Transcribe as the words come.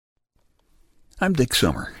I'm Dick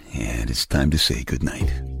Summer, and it's time to say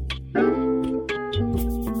goodnight.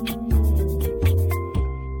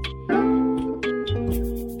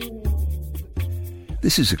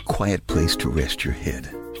 This is a quiet place to rest your head,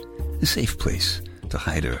 a safe place to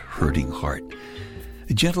hide a hurting heart,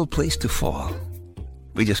 a gentle place to fall.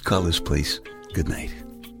 We just call this place goodnight.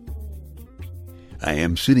 I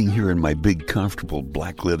am sitting here in my big, comfortable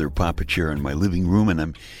black leather papa chair in my living room, and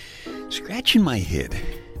I'm scratching my head,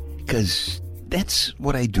 because that's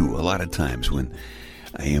what I do a lot of times when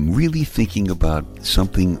I am really thinking about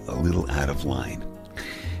something a little out of line.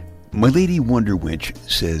 My lady Wonder Wench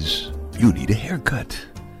says, "You need a haircut."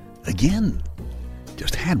 Again.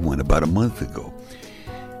 Just had one about a month ago.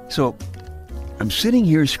 So I'm sitting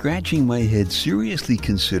here scratching my head, seriously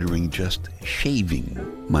considering just shaving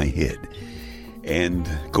my head and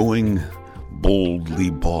going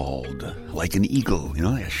boldly bald, like an eagle,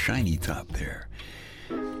 a shiny top there.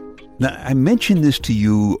 Now, I mention this to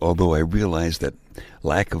you, although I realize that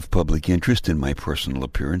lack of public interest in my personal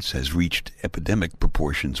appearance has reached epidemic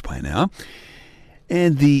proportions by now,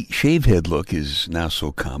 and the shave head look is now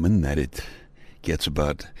so common that it gets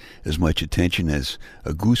about as much attention as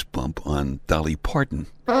a goosebump on Dolly Parton.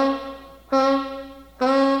 But,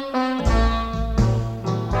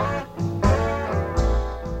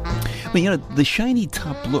 the shiny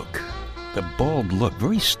top look, the bald look,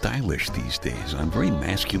 very stylish these days on very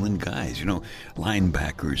masculine guys,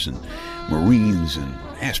 linebackers and Marines and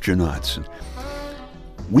astronauts. And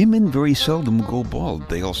women very seldom go bald.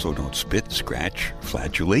 They also don't spit, scratch,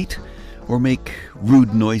 flatulate, or make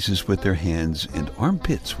rude noises with their hands and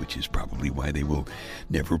armpits, which is probably why they will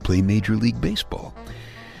never play Major League Baseball.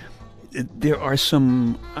 There are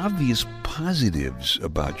some obvious positives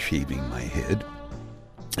about shaving my head.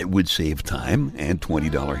 It would save time and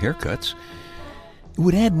 $20 haircuts. It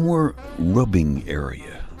would add more rubbing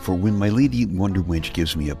area for when my lady Wonder Wench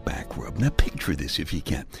gives me a back rub. Now picture this if you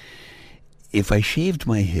can. If I shaved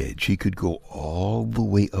my head, she could go all the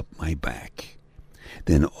way up my back,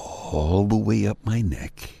 then all the way up my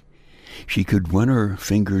neck. She could run her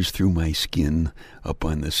fingers through my skin, up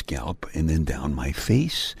on the scalp, and then down my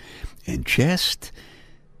face and chest.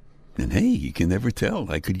 And hey, you can never tell.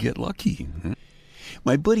 I could get lucky.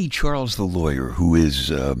 My buddy Charles the lawyer, who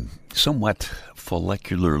is somewhat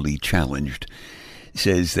follicularly challenged,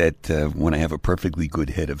 says that when I have a perfectly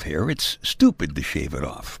good head of hair, it's stupid to shave it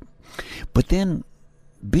off. But then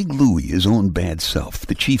Big Louie, his own bad self,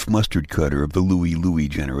 the chief mustard cutter of the Louie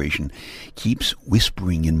generation, keeps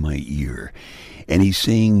whispering in my ear. And he's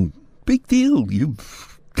saying, "Big deal, you're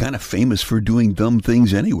kind of famous for doing dumb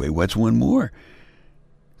things anyway. What's one more?"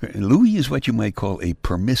 Louie is what you might call a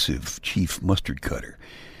permissive chief mustard cutter.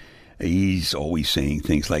 He's always saying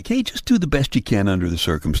things like, "Hey, just do the best you can under the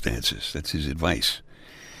circumstances." That's his advice.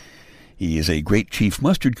 He is a great chief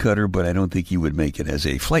mustard cutter, but I don't think he would make it as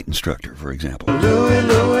a flight instructor, for example. Louie,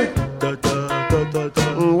 Louie,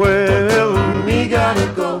 well, me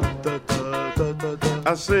gotta go.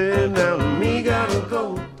 I said, now me gotta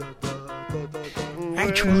go.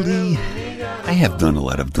 Actually, I have done a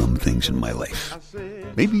lot of dumb things in my life.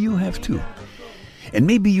 Maybe you have too. And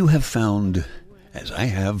maybe you have found, as I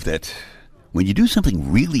have, that when you do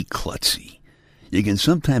something really klutzy, you can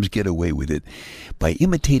sometimes get away with it by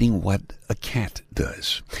imitating what a cat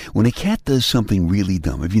does. When a cat does something really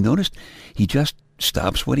dumb, have you noticed? He just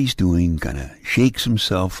stops what he's doing, kind of shakes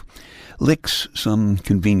himself, licks some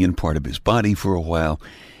convenient part of his body for a while,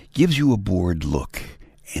 gives you a bored look,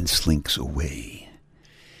 and slinks away.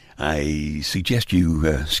 I suggest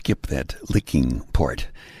you skip that licking part,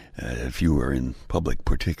 if you are in public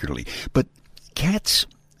particularly. But cats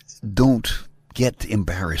don't get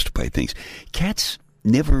embarrassed by things. Cats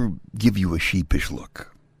never give you a sheepish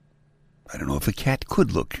look. I don't know if a cat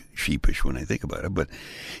could look sheepish when I think about it, but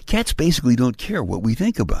cats basically don't care what we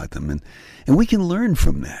think about them, and we can learn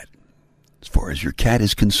from that. As far as your cat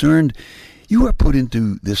is concerned, you are put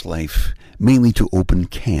into this life mainly to open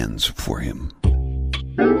cans for him.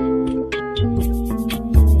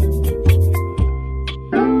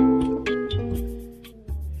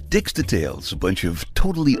 Dick's Details, a bunch of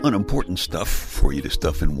totally unimportant stuff for you to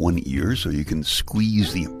stuff in one ear so you can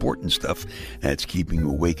squeeze the important stuff that's keeping you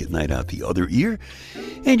awake at night out the other ear,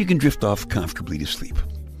 and you can drift off comfortably to sleep.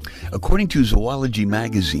 According to Zoology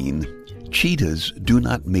magazine, cheetahs do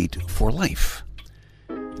not mate for life.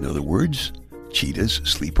 In other words, cheetahs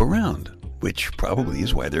sleep around, which probably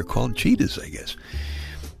is why they're called cheetahs, I guess.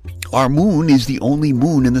 Our moon is the only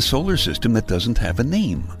moon in the solar system that doesn't have a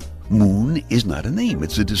name. Moon is not a name.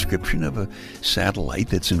 It's a description of a satellite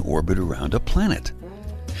that's in orbit around a planet.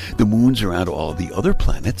 The moons around all the other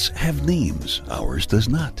planets have names. Ours does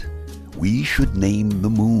not. we should name the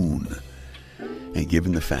moon. And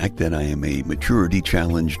given the fact that I am a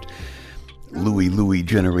maturity-challenged Louis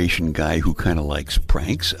generation guy who kind of likes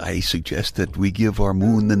pranks, I suggest that we give our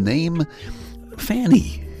moon the name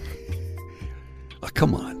Fanny. Oh,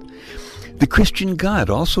 come on. The Christian God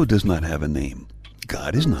also does not have a name.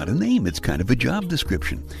 God is not a name. It's kind of a job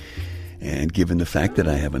description. And given the fact that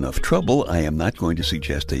I have enough trouble, I am not going to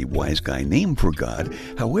suggest a wise guy name for God.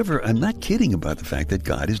 However, I'm not kidding about the fact that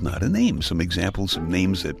God is not a name. Some examples of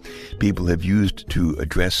names that people have used to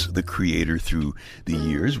address the Creator through the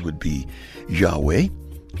years would be Yahweh,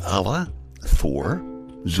 Allah, Thor,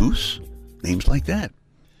 Zeus, names like that.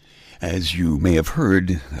 As you may have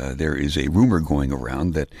heard, there is a rumor going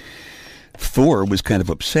around that Thor was kind of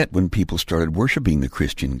upset when people started worshiping the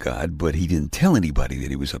Christian God, but he didn't tell anybody that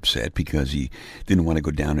he was upset because he didn't want to go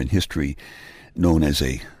down in history known as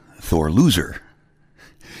a Thor loser.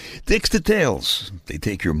 Dicks to tails. They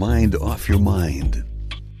take your mind off your mind.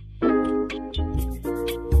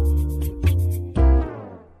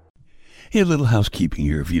 Hey, a little housekeeping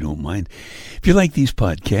here, if you don't mind. If you like these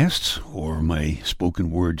podcasts or my spoken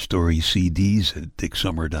word story CDs at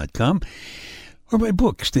dicksummer.com, or my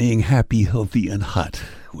book, Staying Happy, Healthy, and Hot,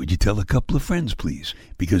 would you tell a couple of friends, please?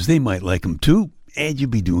 Because they might like them too, and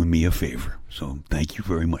you'd be doing me a favor. So thank you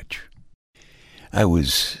very much. I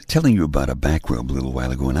was telling you about a back rub a little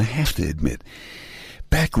while ago, and I have to admit,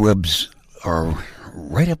 back rubs are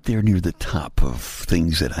right up there near the top of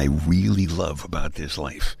things that I really love about this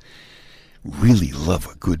life. Really love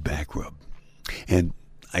a good back rub. And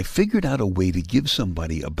I figured out a way to give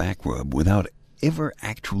somebody a back rub without ever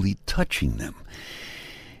actually touching them.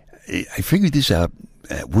 I figured this out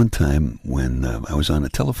at one time when I was on a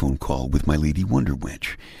telephone call with my lady Wonder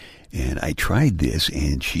Wench, and I tried this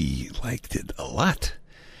and she liked it a lot.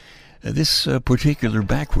 This particular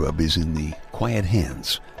back rub is in the Quiet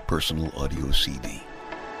Hands personal audio CD.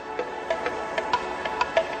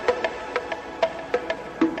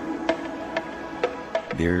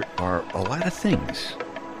 There are a lot of things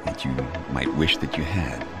that you might wish that you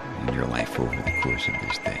had in your life over the course of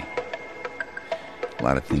this day. A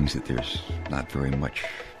lot of things that there's not very much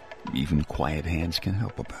even Quiet Hands can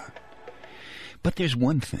help about. But there's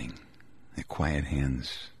one thing that Quiet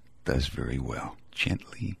Hands does very well.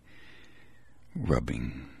 Gently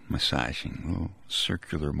rubbing, massaging, little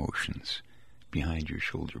circular motions behind your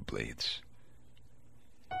shoulder blades.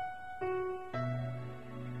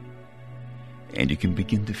 And you can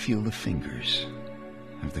begin to feel the fingers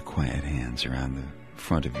of the Quiet Hands around the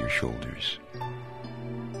front of your shoulders.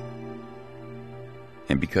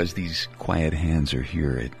 And because these Quiet Hands are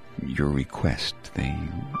here at your request, they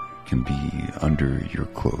can be under your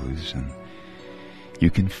clothes, and you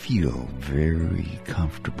can feel very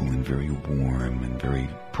comfortable and very warm and very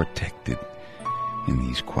protected in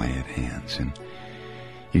these Quiet Hands. And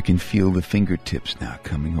you can feel the fingertips now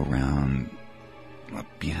coming around up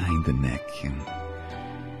behind the neck, and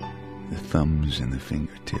the thumbs and the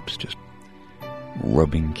fingertips just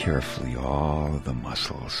rubbing carefully all of the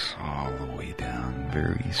muscles all the way down,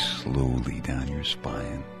 very slowly down your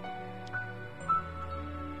spine.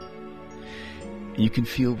 You can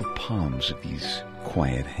feel the palms of these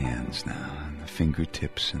Quiet Hands now, and the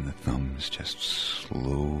fingertips and the thumbs just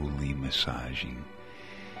slowly massaging,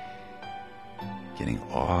 getting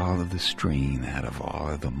all of the strain out of all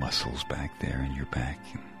of the muscles back there in your back.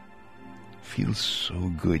 And it feels so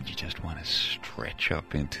good, you just want to stretch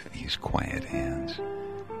up into these Quiet Hands.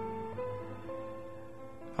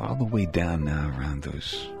 All the way down now around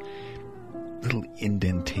those little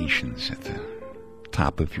indentations at the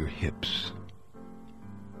top of your hips.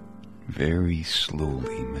 Very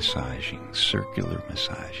slowly massaging, circular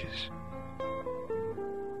massages.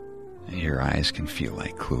 Your eyes can feel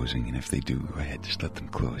like closing, and if they do, go ahead, just let them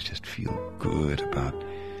close. Just feel good about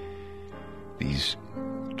these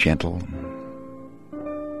gentle,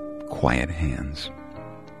 Quiet Hands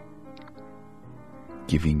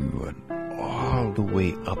giving you an all the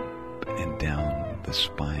way up and down the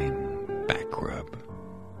spine back rub.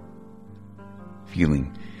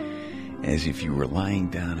 Feeling as if you were lying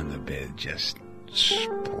down in the bed, just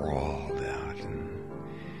sprawled out, and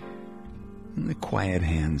the Quiet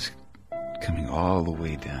Hands coming all the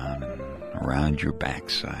way down and around your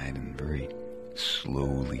backside and very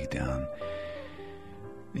slowly down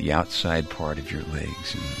the outside part of your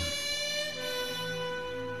legs and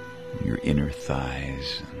your inner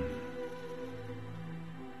thighs, and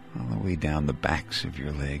all the way down the backs of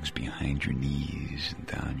your legs, behind your knees and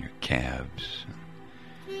down your calves,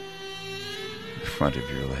 and the front of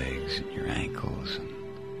your legs and your ankles, and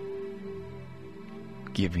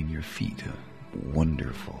giving your feet a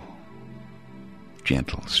wonderful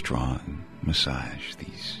gentle, strong massage,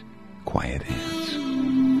 these quiet hands.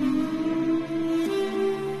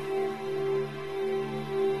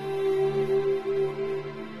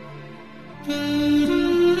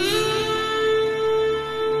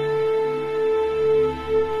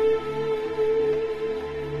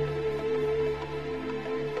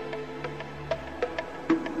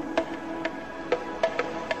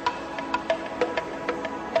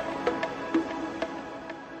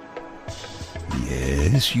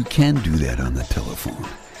 Yes, you can do that on the telephone.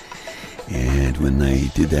 And when I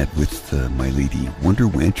did that with my lady Wonder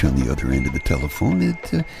Wench on the other end of the telephone,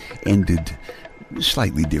 it ended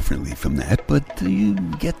slightly differently from that, but you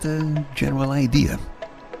get the general idea.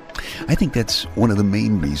 I think that's one of the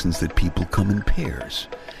main reasons that people come in pairs,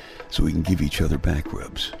 so we can give each other back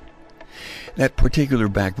rubs. That particular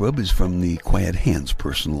back rub is from the Quiet Hands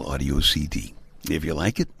personal audio CD. If you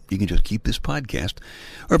like it, you can just keep this podcast.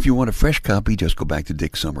 Or if you want a fresh copy, just go back to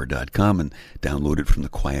dicksummer.com and download it from the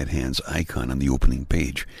Quiet Hands icon on the opening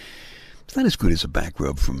page. It's not as good as a back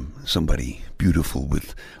rub from somebody beautiful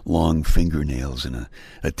with long fingernails and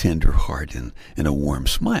a tender heart and a warm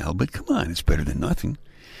smile, but come on, it's better than nothing.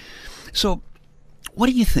 So, what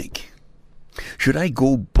do you think? Should I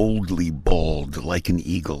go boldly bald like an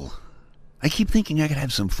eagle? I keep thinking I could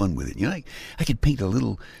have some fun with it. You know, I could paint a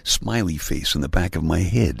little smiley face on the back of my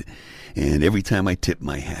head, and every time I tip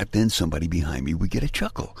my hat, then somebody behind me would get a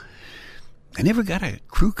chuckle. I never got a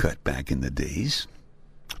crew cut back in the days,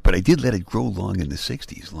 but I did let it grow long in the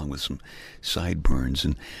 60s, along with some sideburns,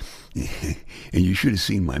 and you should have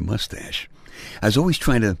seen my mustache. I was always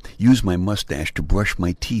trying to use my mustache to brush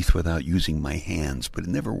my teeth without using my hands, but it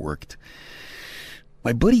never worked.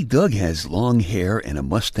 My buddy Doug has long hair and a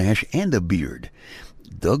mustache and a beard.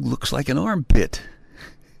 Doug looks like an armpit.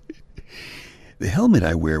 The helmet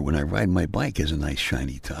I wear when I ride my bike has a nice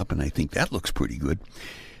shiny top, and I think that looks pretty good.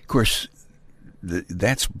 Of course,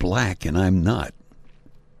 that's black, and I'm not.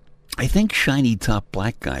 I think shiny top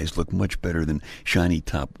black guys look much better than shiny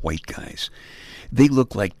top white guys. They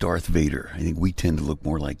look like Darth Vader. I think we tend to look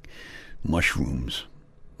more like mushrooms.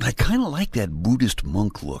 I kind of like that Buddhist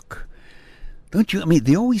monk look. Don't you? I mean,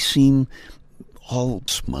 they always seem all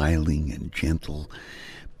smiling and gentle,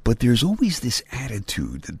 but there's always this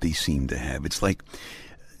attitude that they seem to have. It's like,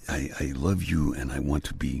 I love you and I want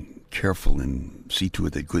to be careful and see to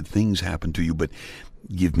it that good things happen to you, but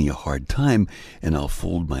give me a hard time and I'll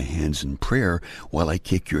fold my hands in prayer while I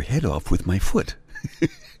kick your head off with my foot.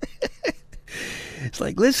 It's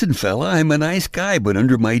like, listen, fella, I'm a nice guy, but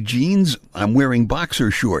under my jeans, I'm wearing boxer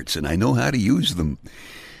shorts and I know how to use them.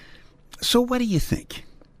 So what do you think?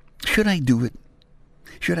 Should I do it?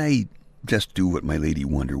 Should I just do what my lady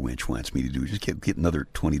Wonder Wench wants me to do? Just get another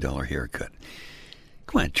 $20 haircut?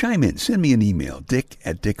 Come on, chime in. Send me an email,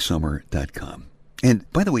 dick@dicksummer.com.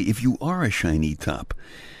 And by the way, if you are a shiny top,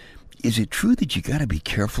 is it true that you got to be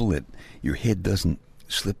careful that your head doesn't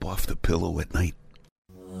slip off the pillow at night?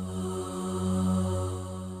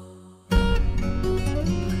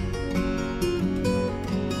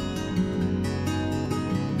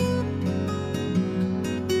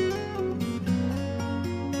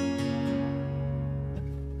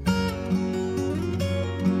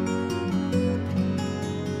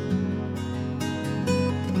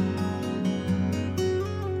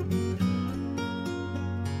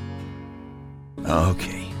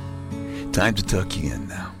 Okay, time to tuck you in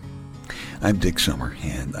now. I'm Dick Summer,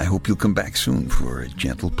 and I hope you'll come back soon for a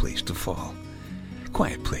gentle place to fall.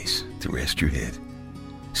 Quiet place to rest your head.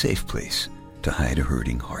 Safe place to hide a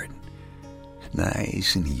hurting heart.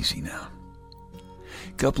 Nice and easy now.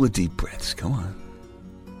 Couple of deep breaths, come on.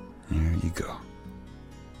 There you go.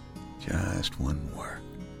 Just one more.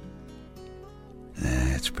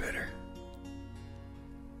 That's better.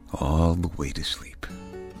 All the way to sleep.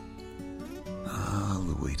 All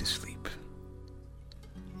the way to sleep.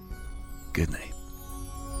 Good night.